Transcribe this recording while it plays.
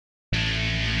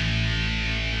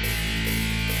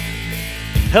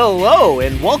Hello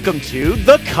and welcome to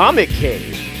The Comic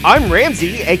Cave. I'm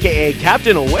Ramsey, aka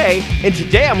Captain Away, and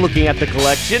today I'm looking at the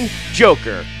collection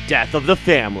Joker, Death of the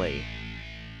Family.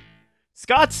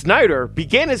 Scott Snyder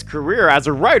began his career as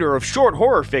a writer of short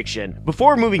horror fiction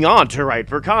before moving on to write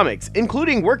for comics,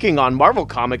 including working on Marvel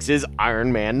Comics'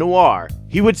 Iron Man Noir.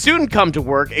 He would soon come to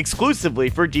work exclusively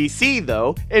for DC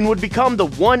though, and would become the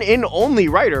one and only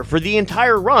writer for the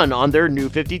entire run on their New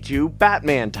 52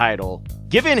 Batman title.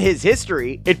 Given his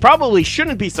history, it probably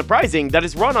shouldn't be surprising that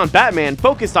his run on Batman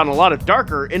focused on a lot of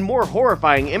darker and more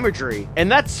horrifying imagery, and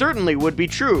that certainly would be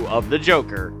true of the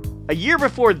Joker. A year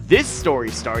before this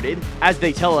story started, as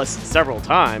they tell us several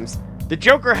times, the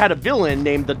Joker had a villain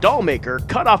named the Dollmaker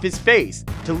cut off his face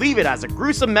to leave it as a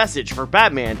gruesome message for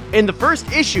Batman in the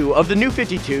first issue of the New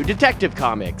 52 Detective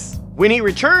Comics. When he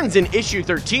returns in issue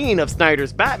 13 of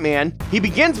Snyder's Batman, he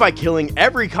begins by killing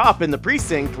every cop in the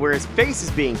precinct where his face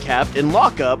is being kept in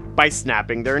lockup by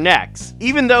snapping their necks.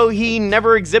 Even though he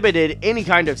never exhibited any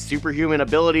kind of superhuman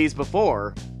abilities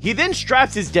before, he then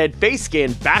straps his dead face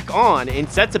skin back on and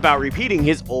sets about repeating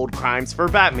his old crimes for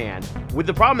Batman, with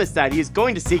the promise that he is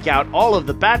going to seek out all of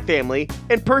the Bat family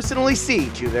and personally see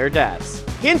to their deaths.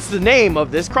 Hence the name of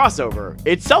this crossover,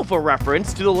 itself a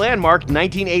reference to the landmark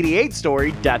 1988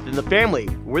 story Death in the Family,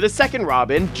 where the second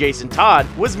Robin, Jason Todd,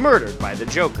 was murdered by the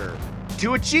Joker.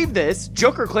 To achieve this,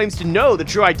 Joker claims to know the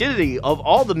true identity of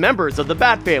all the members of the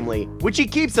Bat family, which he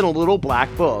keeps in a little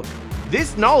black book.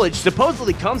 This knowledge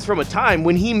supposedly comes from a time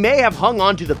when he may have hung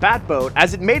onto the Batboat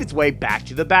as it made its way back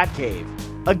to the Batcave.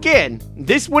 Again,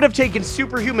 this would have taken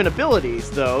superhuman abilities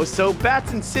though, so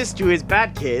Bats insists to his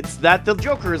Bat kids that the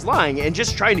Joker is lying and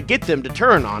just trying to get them to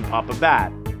turn on Papa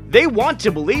Bat. They want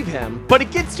to believe him, but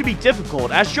it gets to be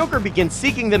difficult as Joker begins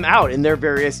seeking them out in their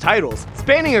various titles,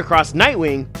 spanning across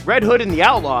Nightwing, Red Hood and the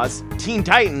Outlaws, Teen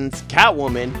Titans,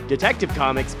 Catwoman, Detective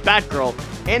Comics, Batgirl,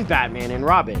 and Batman and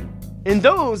Robin. And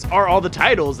those are all the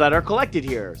titles that are collected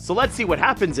here, so let's see what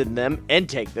happens in them and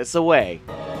take this away.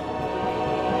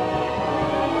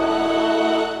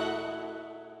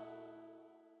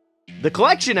 The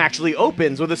collection actually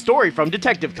opens with a story from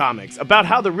Detective Comics about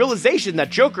how the realization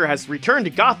that Joker has returned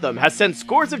to Gotham has sent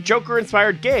scores of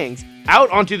Joker-inspired gangs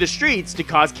out onto the streets to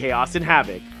cause chaos and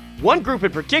havoc. One group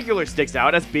in particular sticks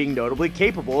out as being notably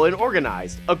capable and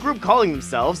organized, a group calling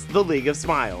themselves the League of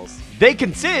Smiles. They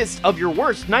consist of your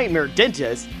worst nightmare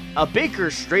dentist, a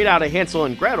baker straight out of Hansel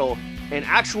and Gretel, an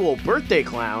actual birthday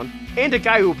clown, and a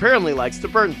guy who apparently likes to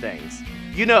burn things.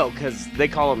 You know, cause they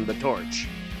call him the Torch.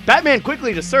 Batman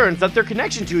quickly discerns that their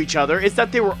connection to each other is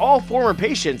that they were all former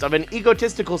patients of an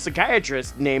egotistical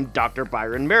psychiatrist named Dr.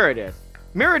 Byron Meredith.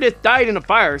 Meredith died in a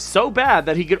fire so bad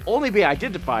that he could only be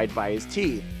identified by his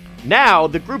teeth. Now,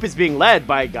 the group is being led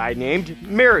by a guy named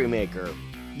Merrymaker.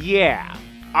 Yeah,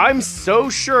 I'm so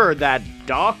sure that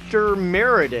Dr.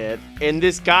 Meredith and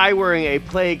this guy wearing a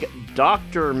plague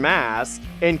doctor mask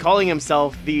and calling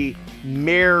himself the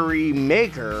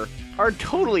Merrymaker are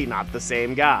totally not the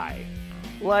same guy.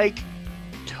 Like,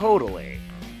 totally.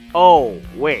 Oh,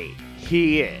 wait,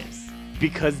 he is.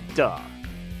 Because duh.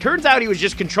 Turns out he was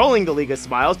just controlling the League of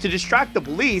Smiles to distract the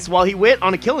police while he went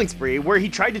on a killing spree where he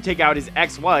tried to take out his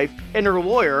ex-wife and her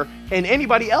lawyer and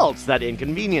anybody else that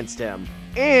inconvenienced him.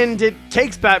 And it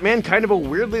takes Batman kind of a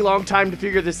weirdly long time to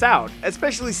figure this out,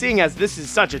 especially seeing as this is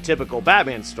such a typical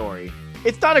Batman story.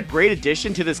 It's not a great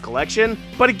addition to this collection,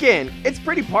 but again, it's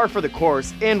pretty par for the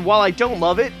course, and while I don't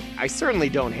love it, I certainly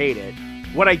don't hate it.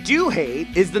 What I do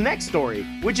hate is the next story,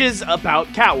 which is about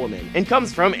Catwoman, and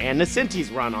comes from Ann Nocenti's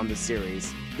run on this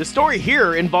series. The story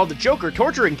here involved the Joker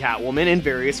torturing Catwoman in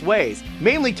various ways,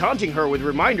 mainly taunting her with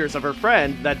reminders of her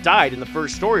friend that died in the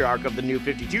first story arc of the New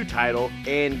 52 title,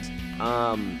 and,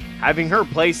 having her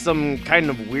play some kind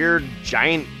of weird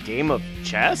giant game of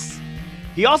chess?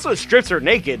 He also strips her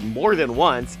naked more than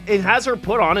once, and has her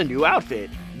put on a new outfit,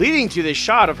 leading to this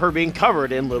shot of her being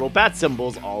covered in little bat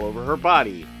symbols all over her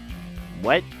body.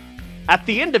 What? At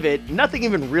the end of it, nothing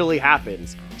even really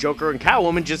happens. Joker and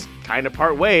Catwoman just kinda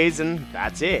part ways, and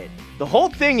that's it. The whole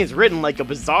thing is written like a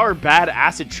bizarre bad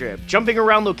acid trip, jumping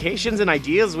around locations and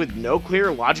ideas with no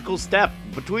clear logical step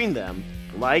between them.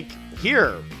 Like,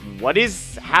 here, what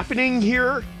is happening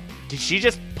here? Did she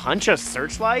just punch a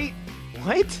searchlight?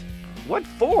 What? What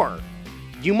for?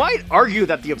 You might argue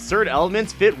that the absurd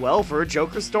elements fit well for a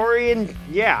Joker story, and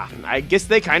yeah, I guess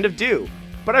they kind of do.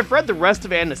 But I've read the rest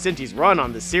of Ann Nocenti's run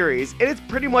on the series, and it's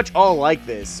pretty much all like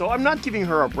this, so I'm not giving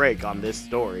her a break on this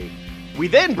story. We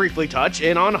then briefly touch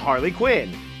in on Harley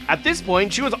Quinn. At this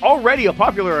point, she was already a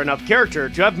popular enough character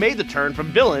to have made the turn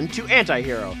from villain to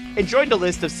anti-hero, and joined a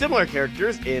list of similar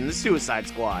characters in the Suicide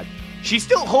Squad. She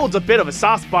still holds a bit of a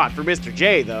soft spot for Mr.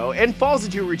 J though, and falls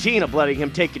into a routine of letting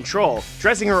him take control,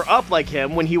 dressing her up like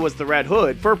him when he was the Red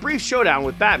Hood for a brief showdown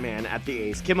with Batman at the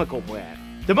Ace Chemical plant.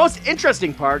 The most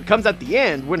interesting part comes at the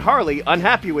end when Harley,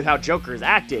 unhappy with how Joker is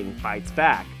acting, fights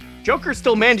back. Joker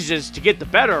still manages to get the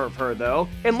better of her though,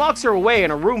 and locks her away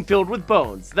in a room filled with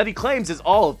bones that he claims is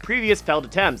all of previous failed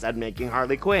attempts at making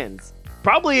Harley Quinn's.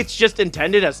 Probably it's just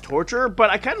intended as torture, but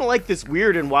I kinda like this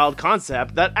weird and wild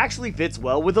concept that actually fits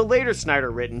well with a later Snyder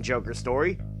written Joker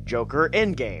story, Joker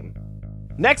Endgame.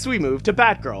 Next we move to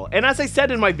Batgirl, and as I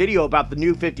said in my video about the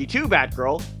new 52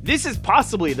 Batgirl, this is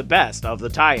possibly the best of the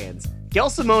tie-ins. Gail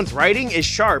Simone's writing is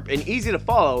sharp and easy to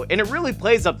follow, and it really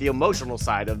plays up the emotional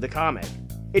side of the comic.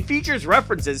 It features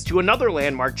references to another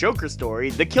landmark Joker story,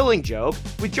 The Killing Joke,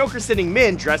 with Joker sending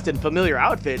men dressed in familiar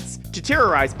outfits to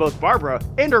terrorize both Barbara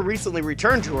and her recently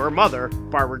returned to her mother,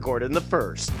 Barbara Gordon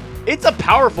I. It's a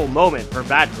powerful moment for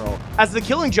Batgirl, as The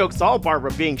Killing Joke saw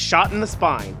Barbara being shot in the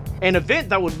spine, an event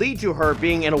that would lead to her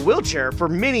being in a wheelchair for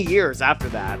many years after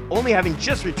that, only having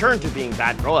just returned to being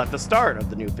Batgirl at the start of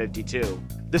the new 52.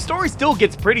 The story still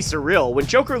gets pretty surreal when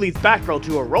Joker leads Batgirl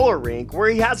to a roller rink where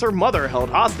he has her mother held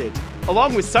hostage,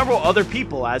 along with several other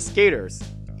people as skaters.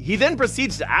 He then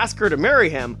proceeds to ask her to marry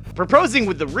him, proposing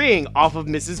with the ring off of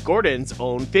Mrs. Gordon's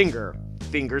own finger.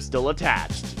 Finger still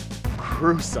attached.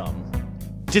 Gruesome.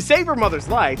 To save her mother's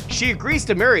life, she agrees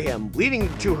to marry him,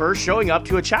 leading to her showing up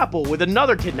to a chapel with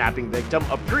another kidnapping victim,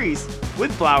 a priest,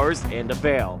 with flowers and a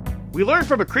veil. We learn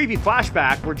from a creepy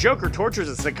flashback where Joker tortures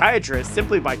a psychiatrist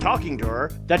simply by talking to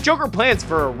her that Joker plans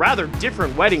for a rather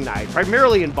different wedding night,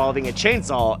 primarily involving a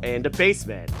chainsaw and a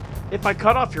basement. If I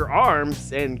cut off your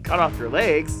arms and cut off your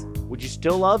legs, would you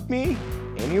still love me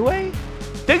anyway?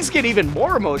 Things get even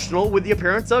more emotional with the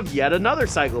appearance of yet another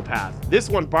psychopath, this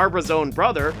one Barbara's own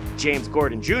brother, James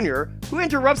Gordon Jr., who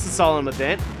interrupts the solemn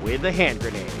event with a hand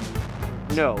grenade.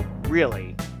 No,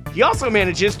 really. He also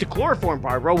manages to chloroform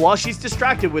Barbara while she's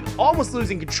distracted with almost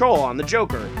losing control on the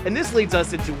Joker, and this leads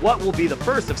us into what will be the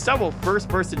first of several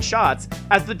first-person shots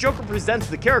as the Joker presents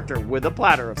the character with a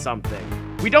platter of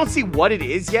something. We don't see what it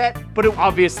is yet, but it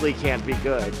obviously can't be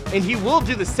good, and he will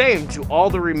do the same to all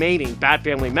the remaining Bat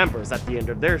Family members at the end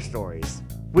of their stories.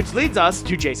 Which leads us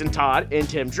to Jason Todd and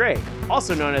Tim Drake,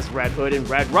 also known as Red Hood and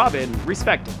Red Robin,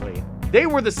 respectively. They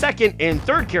were the second and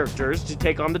third characters to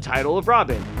take on the title of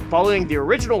Robin, following the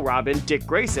original Robin, Dick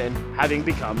Grayson, having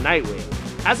become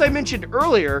Nightwing. As I mentioned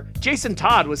earlier, Jason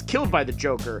Todd was killed by the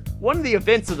Joker, one of the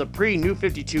events of the pre-New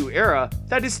 52 era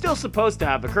that is still supposed to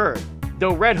have occurred.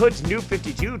 Though Red Hood's New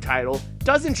 52 title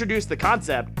does introduce the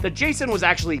concept that Jason was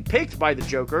actually picked by the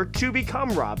Joker to become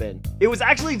Robin. It was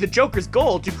actually the Joker's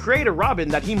goal to create a Robin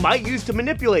that he might use to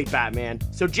manipulate Batman,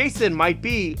 so Jason might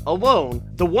be, alone,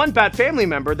 the one Bat Family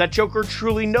member that Joker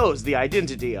truly knows the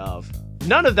identity of.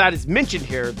 None of that is mentioned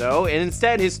here though, and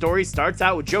instead his story starts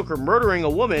out with Joker murdering a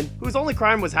woman whose only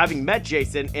crime was having met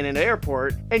Jason in an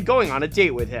airport and going on a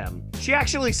date with him. She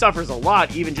actually suffers a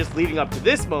lot even just leading up to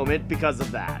this moment because of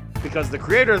that, because the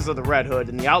creators of the Red Hood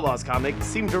and the Outlaws comic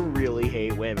seem to really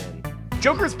hate women.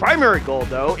 Joker's primary goal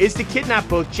though is to kidnap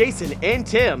both Jason and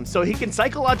Tim so he can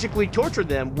psychologically torture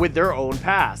them with their own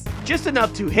past, just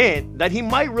enough to hint that he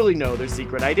might really know their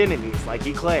secret identities like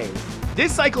he claims.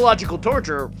 This psychological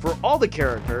torture, for all the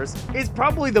characters, is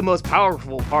probably the most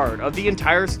powerful part of the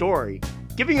entire story,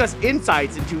 giving us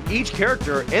insights into each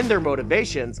character and their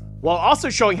motivations, while also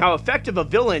showing how effective a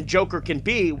villain Joker can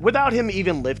be without him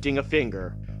even lifting a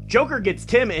finger. Joker gets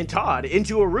Tim and Todd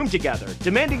into a room together,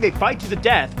 demanding they fight to the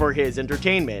death for his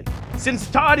entertainment. Since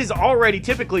Todd is already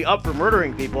typically up for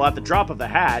murdering people at the drop of a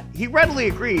hat, he readily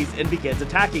agrees and begins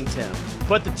attacking Tim.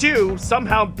 But the two,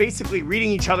 somehow basically reading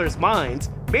each other's minds,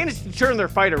 manage to turn their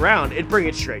fight around and bring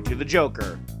it straight to the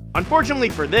Joker. Unfortunately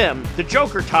for them, the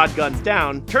Joker Todd guns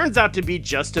down turns out to be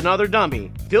just another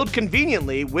dummy, filled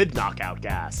conveniently with knockout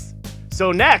gas.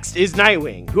 So next is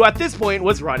Nightwing, who at this point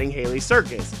was running Haley's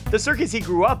Circus, the circus he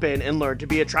grew up in and learned to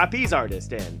be a trapeze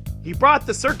artist in. He brought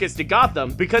the circus to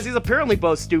Gotham because he's apparently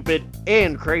both stupid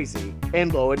and crazy.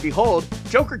 And lo and behold,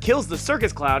 Joker kills the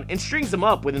circus clown and strings him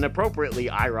up with an appropriately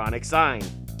ironic sign.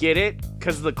 Get it?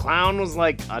 Cause the clown was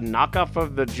like a knockoff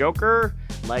of the Joker?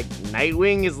 Like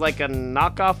Nightwing is like a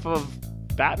knockoff of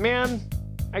Batman,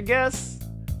 I guess?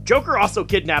 Joker also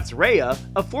kidnaps Rhea,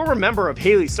 a former member of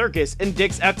Haley's Circus and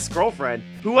Dick's ex-girlfriend,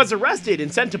 who was arrested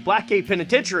and sent to Blackgate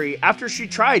Penitentiary after she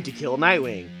tried to kill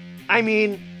Nightwing. I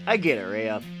mean, I get it,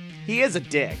 Rhea. He is a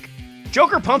dick.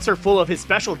 Joker pumps her full of his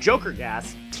special Joker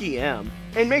gas, TM,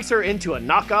 and makes her into a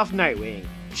knockoff Nightwing.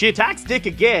 She attacks Dick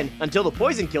again until the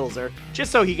poison kills her,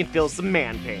 just so he can feel some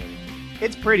man pain.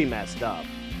 It's pretty messed up.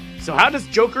 So how does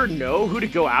Joker know who to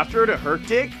go after to hurt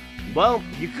Dick? Well,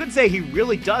 you could say he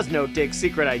really does know Dick's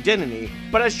secret identity,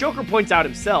 but as Joker points out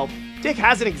himself, Dick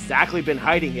hasn't exactly been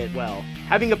hiding it well,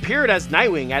 having appeared as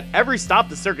Nightwing at every stop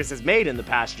the circus has made in the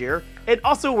past year, and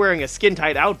also wearing a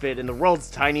skin-tight outfit in the world's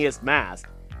tiniest mask.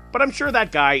 But I'm sure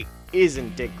that guy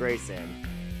isn't Dick Grayson.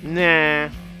 Nah.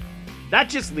 That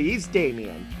just leaves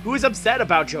Damian, who is upset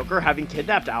about Joker having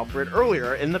kidnapped Alfred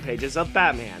earlier in the pages of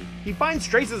Batman. He finds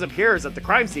traces of hairs at the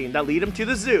crime scene that lead him to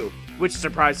the zoo, which,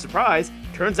 surprise surprise,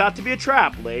 turns out to be a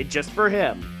trap laid just for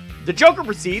him. The Joker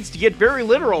proceeds to get very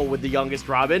literal with the youngest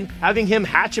Robin, having him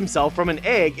hatch himself from an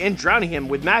egg and drowning him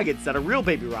with maggots that a real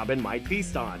baby Robin might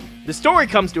feast on. The story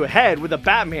comes to a head with a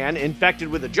Batman infected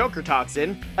with a Joker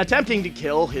toxin, attempting to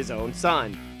kill his own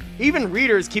son. Even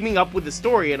readers keeping up with the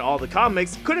story in all the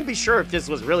comics couldn't be sure if this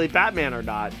was really Batman or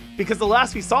not, because the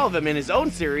last we saw of him in his own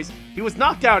series, he was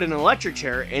knocked out in an electric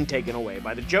chair and taken away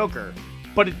by the Joker.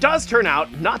 But it does turn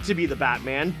out not to be the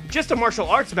Batman, just a martial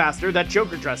arts master that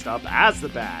Joker dressed up as the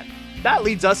Bat. That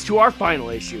leads us to our final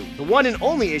issue, the one and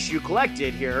only issue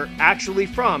collected here, actually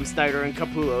from Snyder and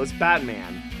Capullo's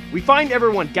Batman. We find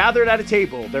everyone gathered at a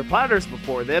table, their platters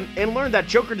before them, and learn that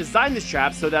Joker designed this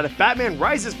trap so that if Batman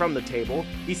rises from the table,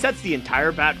 he sets the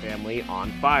entire Bat family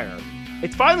on fire.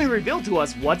 It's finally revealed to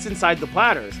us what's inside the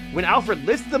platters, when Alfred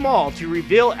lifts them all to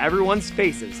reveal everyone's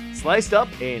faces, sliced up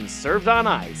and served on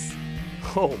ice.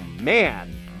 Oh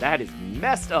man, that is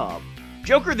messed up.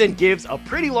 Joker then gives a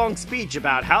pretty long speech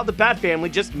about how the Bat family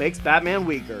just makes Batman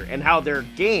weaker, and how their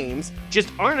games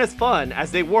just aren't as fun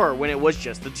as they were when it was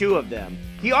just the two of them.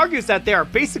 He argues that they are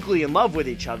basically in love with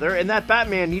each other, and that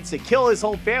Batman needs to kill his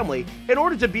whole family in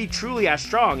order to be truly as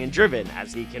strong and driven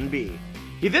as he can be.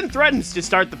 He then threatens to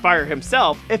start the fire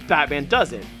himself if Batman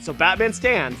doesn't, so Batman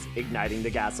stands, igniting the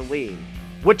gasoline.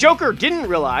 What Joker didn't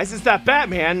realize is that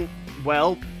Batman,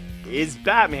 well, is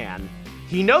Batman.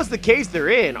 He knows the caves they're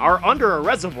in are under a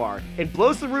reservoir, and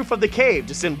blows the roof of the cave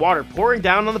to send water pouring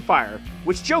down on the fire,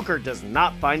 which Joker does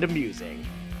not find amusing.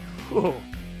 Whew,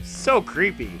 so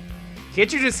creepy.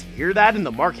 Can't you just hear that in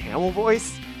the Mark Hamill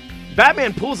voice?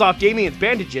 Batman pulls off Damian's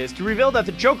bandages to reveal that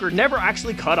the Joker never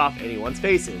actually cut off anyone's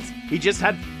faces. He just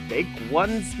had fake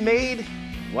ones made?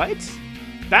 What?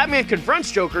 Batman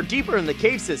confronts Joker deeper in the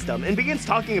cave system and begins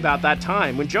talking about that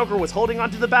time when Joker was holding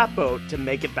onto the Batboat to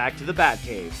make it back to the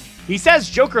Batcave. He says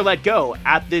Joker let go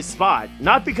at this spot,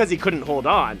 not because he couldn't hold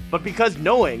on, but because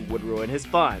knowing would ruin his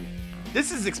fun.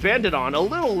 This is expanded on a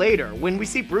little later when we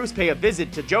see Bruce pay a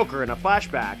visit to Joker in a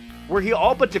flashback, where he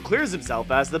all but declares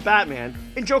himself as the Batman,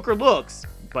 and Joker looks,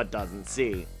 but doesn't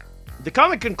see. The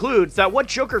comic concludes that what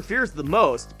Joker fears the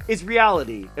most is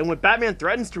reality, and when Batman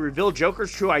threatens to reveal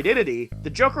Joker's true identity, the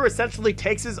Joker essentially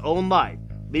takes his own life,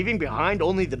 leaving behind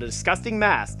only the disgusting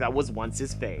mask that was once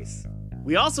his face.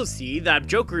 We also see that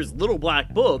Joker's little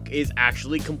black book is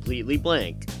actually completely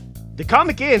blank. The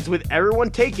comic ends with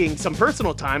everyone taking some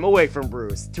personal time away from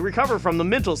Bruce to recover from the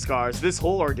mental scars this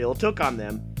whole ordeal took on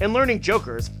them, and learning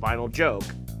Joker's final joke.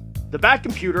 The Bat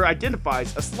computer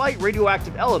identifies a slight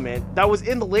radioactive element that was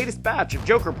in the latest batch of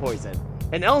Joker poison,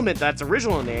 an element that's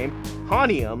original name,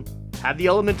 Honium, had the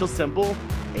elemental symbol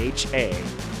HA,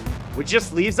 which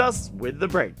just leaves us with the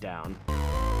breakdown.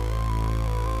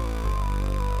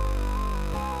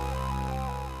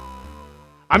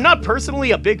 I'm not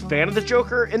personally a big fan of the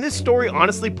Joker, and this story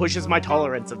honestly pushes my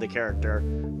tolerance of the character.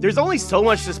 There's only so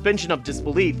much suspension of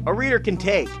disbelief a reader can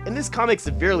take, and this comic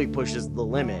severely pushes the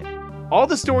limit. All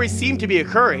the stories seem to be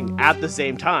occurring at the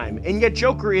same time, and yet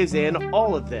Joker is in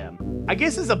all of them. I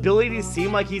guess his ability to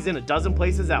seem like he's in a dozen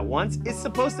places at once is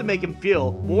supposed to make him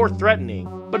feel more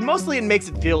threatening, but mostly it makes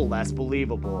it feel less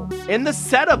believable. And the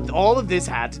setup all of this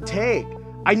had to take.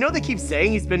 I know they keep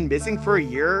saying he's been missing for a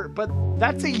year, but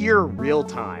that's a year real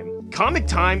time. Comic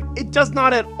time, it does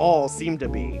not at all seem to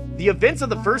be. The events of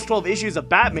the first 12 issues of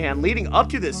Batman leading up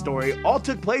to this story all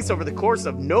took place over the course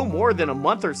of no more than a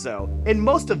month or so, and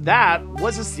most of that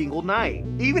was a single night.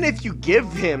 Even if you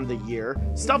give him the year,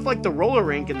 stuff like the roller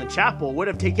rink and the chapel would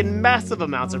have taken massive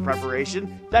amounts of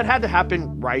preparation that had to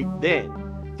happen right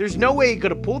then. There's no way he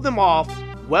could have pulled them off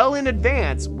well in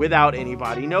advance without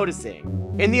anybody noticing.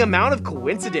 And the amount of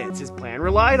coincidence his plan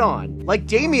relied on, like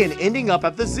Damian ending up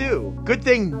at the zoo. Good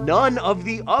thing none of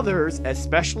the others,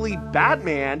 especially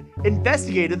Batman,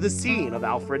 investigated the scene of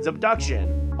Alfred's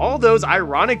abduction. All those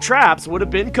ironic traps would have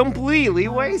been completely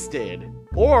wasted.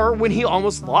 Or when he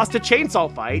almost lost a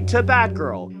chainsaw fight to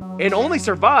Batgirl, and only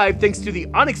survived thanks to the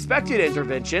unexpected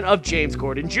intervention of James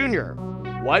Gordon Jr.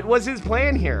 What was his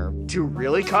plan here? To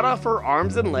really cut off her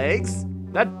arms and legs?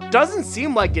 That doesn't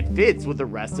seem like it fits with the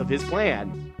rest of his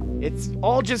plan. It's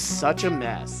all just such a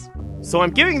mess. So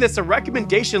I'm giving this a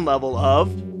recommendation level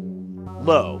of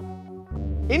low.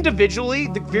 Individually,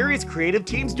 the various creative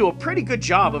teams do a pretty good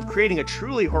job of creating a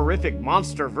truly horrific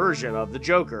monster version of the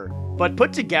Joker, but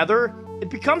put together, it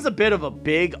becomes a bit of a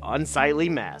big, unsightly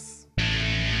mess.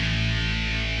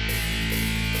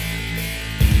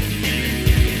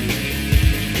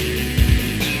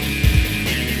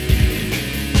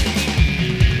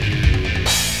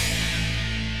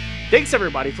 Thanks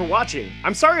everybody for watching.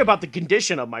 I'm sorry about the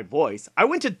condition of my voice. I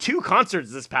went to 2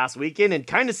 concerts this past weekend and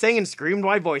kinda sang and screamed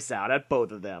my voice out at both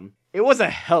of them. It was a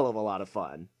hell of a lot of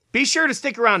fun. Be sure to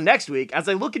stick around next week as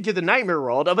I look into the nightmare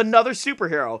world of another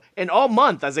superhero, and all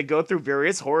month as I go through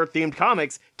various horror-themed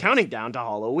comics counting down to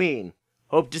Halloween.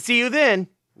 Hope to see you then,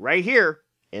 right here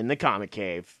in the Comic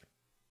Cave.